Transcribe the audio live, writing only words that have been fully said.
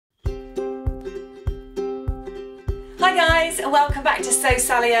Hi guys, and welcome back to So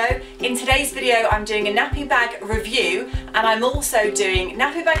Sallyo. In today's video I'm doing a nappy bag review, and I'm also doing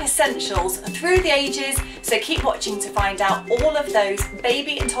nappy bag essentials through the ages, so keep watching to find out all of those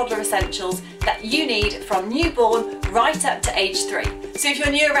baby and toddler essentials that you need from newborn right up to age 3. So if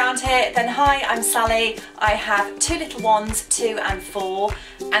you're new around here, then hi, I'm Sally. I have two little ones, 2 and 4,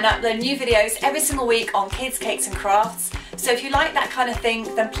 and I upload new videos every single week on kids, cakes and crafts. So if you like that kind of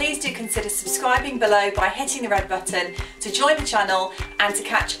thing, then please do consider subscribing below by hitting the red button to join the channel and to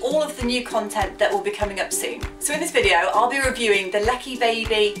catch all of the new content that will be coming up soon. So in this video, I'll be reviewing the Leke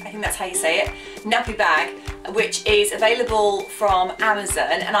Baby, I think that's how you say it, nappy bag, which is available from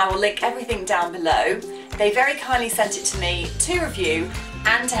Amazon, and I will link everything down below. They very kindly sent it to me to review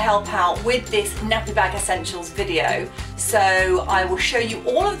and to help out with this nappy bag essentials video. So I will show you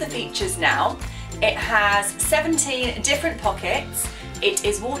all of the features now. It has 17 different pockets. It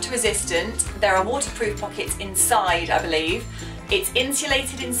is water resistant. There are waterproof pockets inside, I believe. It's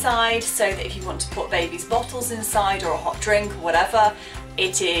insulated inside so that if you want to put baby's bottles inside or a hot drink or whatever,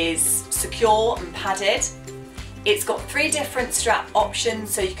 it is secure and padded. It's got 3 different strap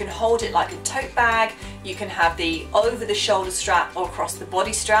options, so you can hold it like a tote bag, you can have the over the shoulder strap or across the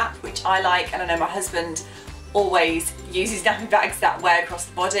body strap, which I like, and I know my husband always uses nappy bags that way across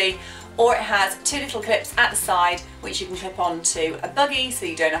the body. Or it has 2 little clips at the side which you can clip onto a buggy so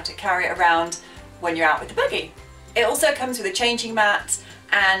you don't have to carry it around when you're out with the buggy. It also comes with a changing mat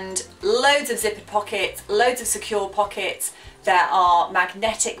and loads of zippered pockets, loads of secure pockets. There are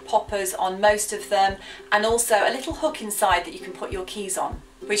magnetic poppers on most of them, and also a little hook inside that you can put your keys on,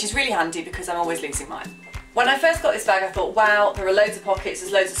 which is really handy because I'm always losing mine. When I first got this bag I thought, wow, there are loads of pockets,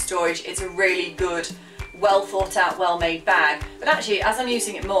 there's loads of storage, it's a really good, well thought out, well made bag. But actually, as I'm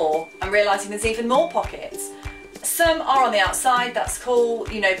using it more, I'm realising there's even more pockets. Some are on the outside, that's cool,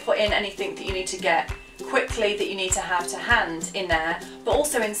 you know, put in anything that you need to get quickly that you need to have to hand in there, but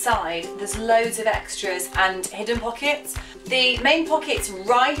also inside there's loads of extras and hidden pockets. The main pockets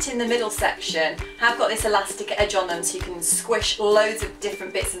right in the middle section have got this elastic edge on them so you can squish loads of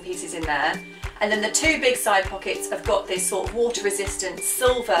different bits and pieces in there. And then the 2 big side pockets have got this sort of water resistant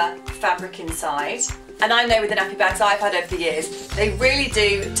silver fabric inside. And I know with the nappy bags I've had over the years, they really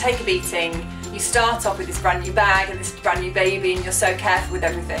do take a beating. You start off with this brand new bag and this brand new baby and you're so careful with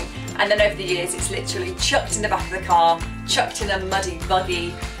everything. And then over the years it's literally chucked in the back of the car, chucked in a muddy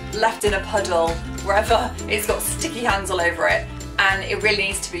buggy, left in a puddle, wherever. It's got sticky hands all over it. And it really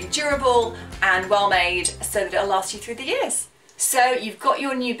needs to be durable and well made so that it'll last you through the years. So you've got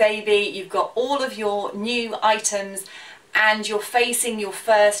your new baby, you've got all of your new items, and you're facing your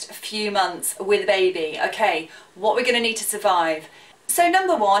first few months with a baby. Okay, what we're going to need to survive. So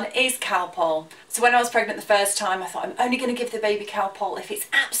number 1 is Calpol. So when I was pregnant the first time I thought I'm only going to give the baby Calpol if it's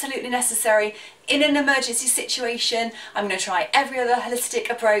absolutely necessary in an emergency situation. I'm going to try every other holistic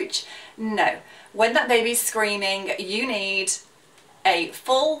approach. No, when that baby's screaming you need a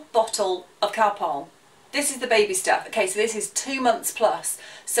full bottle of Calpol. This is the baby stuff. Okay, so this is 2 months plus.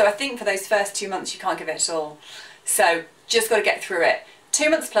 So I think for those first 2 months you can't give it at all. So just got to get through it. 2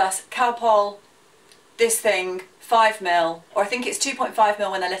 months plus, Calpol, this thing, 5ml, or I think it's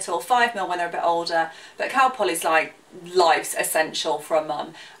 2.5ml when they're little, 5ml when they're a bit older, but Calpol is like life's essential for a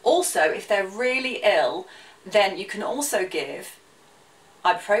mum. Also, if they're really ill, then you can also give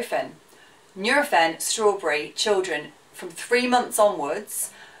ibuprofen, Nurofen, strawberry, children from 3 months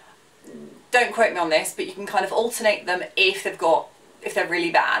onwards. Don't quote me on this, but you can kind of alternate them if they're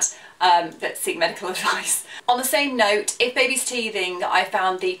really bad. That seek medical advice. On the same note, if baby's teething, I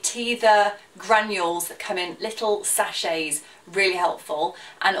found the teether granules that come in little sachets really helpful.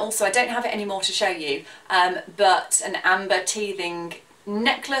 And also, I don't have it anymore to show you, but an amber teething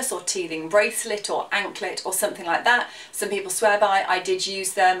necklace or teething bracelet or anklet or something like that. Some people swear by. I did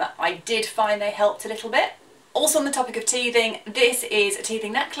use them. I did find they helped a little bit. Also on the topic of teething, this is a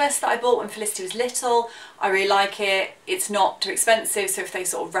teething necklace that I bought when Felicity was little. I really like it. It's not too expensive, so if they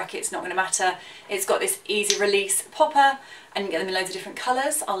sort of wreck it, it's not going to matter. It's got this easy release popper, and you can get them in loads of different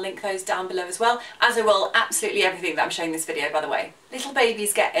colours. I'll link those down below as well, as I will absolutely everything that I'm showing in this video, by the way. Little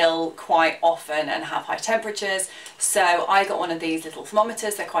babies get ill quite often and have high temperatures, so I got one of these little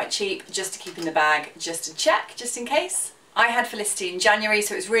thermometers. They're quite cheap, just to keep in the bag, just to check, just in case. I had Felicity in January,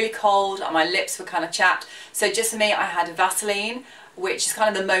 so it was really cold and my lips were kind of chapped. So just for me, I had Vaseline, which is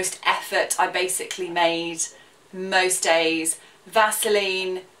kind of the most effort I basically made most days.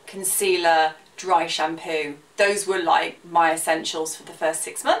 Vaseline, concealer, dry shampoo. Those were like my essentials for the first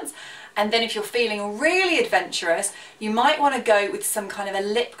 6 months. And then if you're feeling really adventurous, you might want to go with some kind of a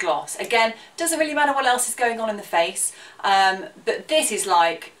lip gloss. Again, doesn't really matter what else is going on in the face, but this is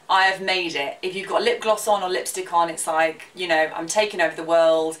like I have made it. If you've got lip gloss on or lipstick on, it's like, you know, I'm taking over the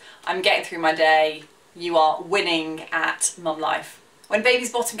world, I'm getting through my day, you are winning at mum life. When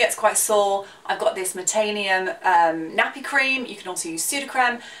baby's bottom gets quite sore, I've got this Metanium nappy cream. You can also use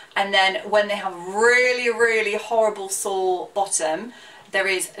Sudocrem. And then when they have really horrible sore bottom, there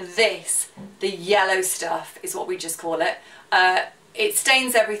is this, the yellow stuff is what we just call it. It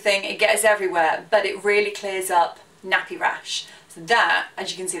stains everything, it gets everywhere, but it really clears up nappy rash. So that,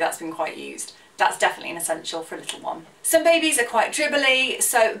 as you can see, that's been quite used. That's definitely an essential for a little one. Some babies are quite dribbly,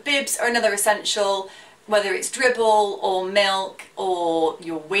 so bibs are another essential. Whether it's dribble or milk or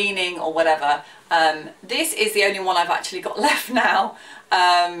you're weaning or whatever. This is the only one I've actually got left now,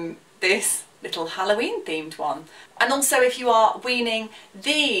 this little Halloween themed one. And also if you are weaning,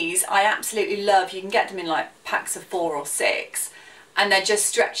 these I absolutely love. You can get them in like packs of 4 or 6 and they're just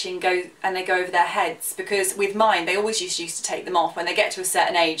stretching and they go over their heads, because with mine they always used to take them off. When they get to a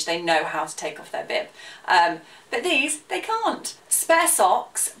certain age they know how to take off their bib. But these, they can't. Spare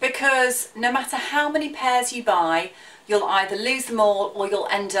socks, because no matter how many pairs you buy, you'll either lose them all or you'll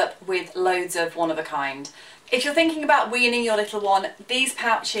end up with loads of one of a kind. If you're thinking about weaning your little one, these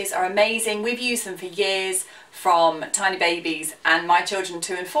pouches are amazing. We've used them for years, from tiny babies and my children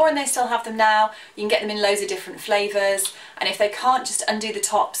 2 and 4, and they still have them now. You can get them in loads of different flavours, and if they can't just undo the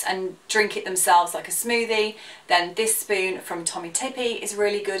tops and drink it themselves like a smoothie, then this spoon from Tommy Tippy is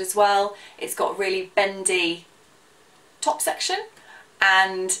really good as well. It's got really bendy top section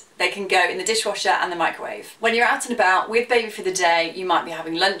and they can go in the dishwasher and the microwave. When you're out and about with baby for the day, you might be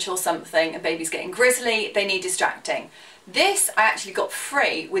having lunch or something and baby's getting grizzly, they need distracting. This I actually got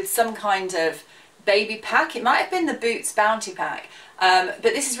free with some kind of baby pack. It might have been the Boots Bounty Pack, but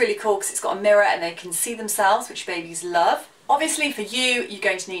this is really cool because it's got a mirror and they can see themselves, which babies love. Obviously for you, you're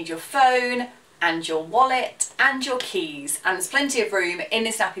going to need your phone and your wallet and your keys, and there's plenty of room in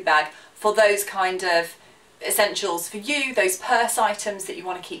this nappy bag for those kind of essentials for you, those purse items that you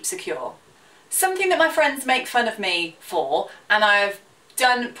want to keep secure. Something that my friends make fun of me for, and I've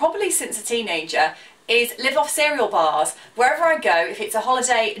done probably since a teenager, is live off cereal bars. Wherever I go, if it's a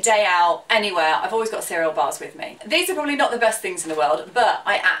holiday, day out, anywhere, I've always got cereal bars with me. These are probably not the best things in the world, but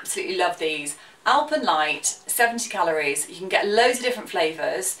I absolutely love these. Alpenlight, 70 calories, you can get loads of different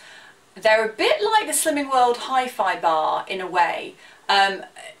flavours. They're a bit like the Slimming World Hi-Fi bar in a way.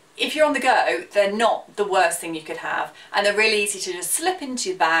 If you're on the go, they're not the worst thing you could have, and they're really easy to just slip into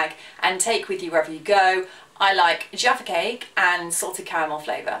your bag and take with you wherever you go. I like Jaffa cake and salted caramel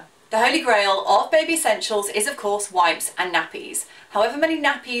flavour. The holy grail of baby essentials is of course wipes and nappies. However many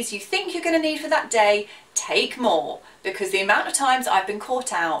nappies you think you're going to need for that day, take more, because the amount of times I've been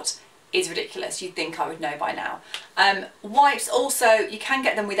caught out is ridiculous. You'd think I would know by now. Wipes also, you can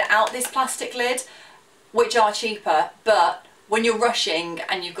get them without this plastic lid, which are cheaper, but when you're rushing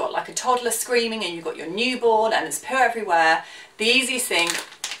and you've got like a toddler screaming and you've got your newborn and there's poo everywhere, the easiest thing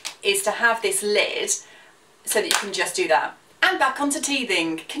is to have this lid so that you can just do that. And back onto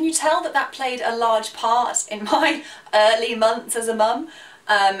teething. Can you tell that that played a large part in my early months as a mum?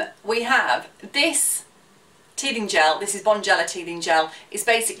 We have this teething gel. This is Bonjela teething gel. It's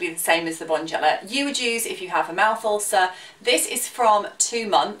basically the same as the Bonjela you would use if you have a mouth ulcer. This is from 2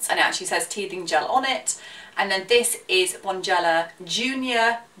 months and it actually says teething gel on it. And then this is Bonjela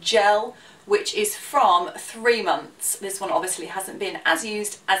Junior Gel, which is from 3 months. This one obviously hasn't been as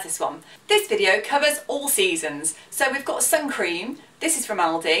used as this one. This video covers all seasons. So we've got sun cream. This is from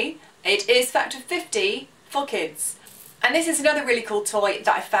Aldi. It is factor 50 for kids. And this is another really cool toy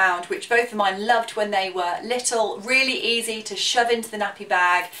that I found, which both of mine loved when they were little. Really easy to shove into the nappy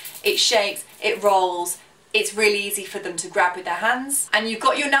bag. It shakes, it rolls. It's really easy for them to grab with their hands. And you've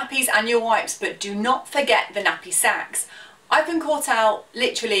got your nappies and your wipes, but do not forget the nappy sacks. I've been caught out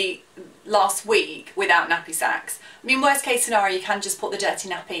literally last week without nappy sacks. I mean, worst case scenario, you can just put the dirty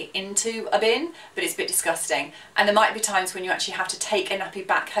nappy into a bin, but it's a bit disgusting. And there might be times when you actually have to take a nappy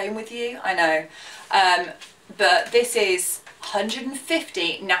back home with you, I know. But this is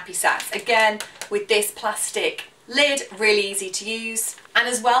 150 nappy sacks. Again, with this plastic lid, really easy to use. And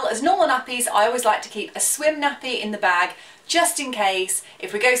as well as normal nappies, I always like to keep a swim nappy in the bag, just in case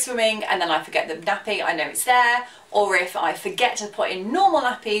if we go swimming and then I forget the nappy, I know it's there, or if I forget to put in normal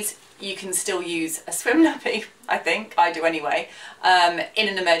nappies, you can still use a swim nappy, I think, I do anyway, in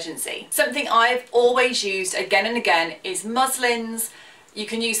an emergency. Something I've always used again and again is muslins. You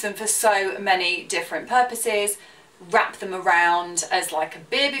can use them for so many different purposes. Wrap them around as like a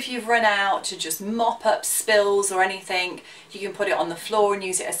bib if you've run out, to just mop up spills or anything. You can put it on the floor and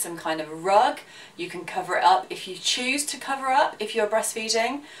use it as some kind of a rug. You can cover it up if you choose to cover up if you're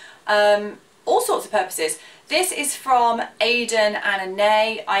breastfeeding. all sorts of purposes. This is from Aidan and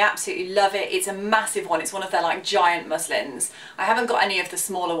Anae. I absolutely love it. It's a massive one. It's one of their like giant muslins. I haven't got any of the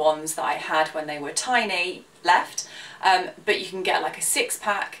smaller ones that I had when they were tiny left, but you can get like a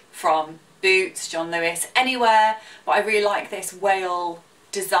 6-pack from Boots, John Lewis, anywhere. But I really like this whale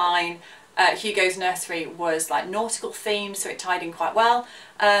design. Hugo's nursery was like nautical themed, so it tied in quite well.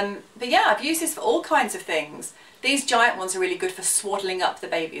 But yeah, I've used this for all kinds of things. These giant ones are really good for swaddling up the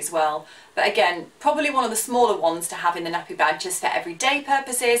baby as well. But again, probably one of the smaller ones to have in the nappy bag just for everyday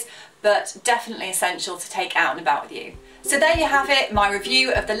purposes, but definitely essential to take out and about with you. So there you have it, my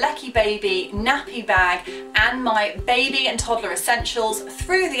review of the Leke Baby nappy bag and my baby and toddler essentials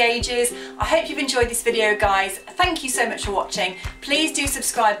through the ages. I hope you've enjoyed this video, guys. Thank you so much for watching. Please do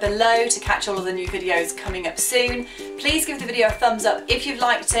subscribe below to catch all of the new videos coming up soon. Please give the video a thumbs up if you've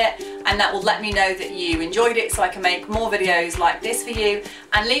liked it, and that will let me know that you enjoyed it so I can make more videos like this for you.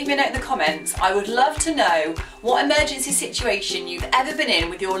 And leave me a note in the comments. I would love to know what emergency situation you've ever been in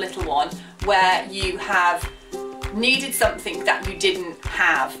with your little one where you have needed something that you didn't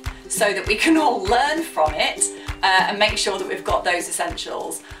have, so that we can all learn from it and make sure that we've got those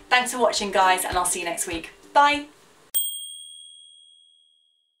essentials. Thanks for watching, guys, and I'll see you next week. Bye!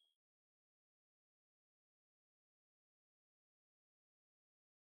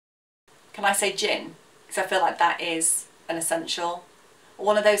 Can I say gin? Because I feel like that is an essential. Or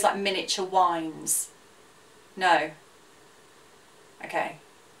one of those like miniature wines. No? Okay.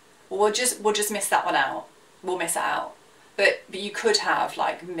 Well, we'll just miss that one out. We'll miss it out. But you could have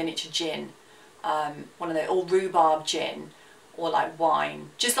like miniature gin, one of the, or rhubarb gin, or like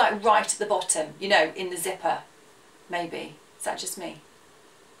wine, just like right at the bottom, you know, in the zipper. Maybe. Is that just me?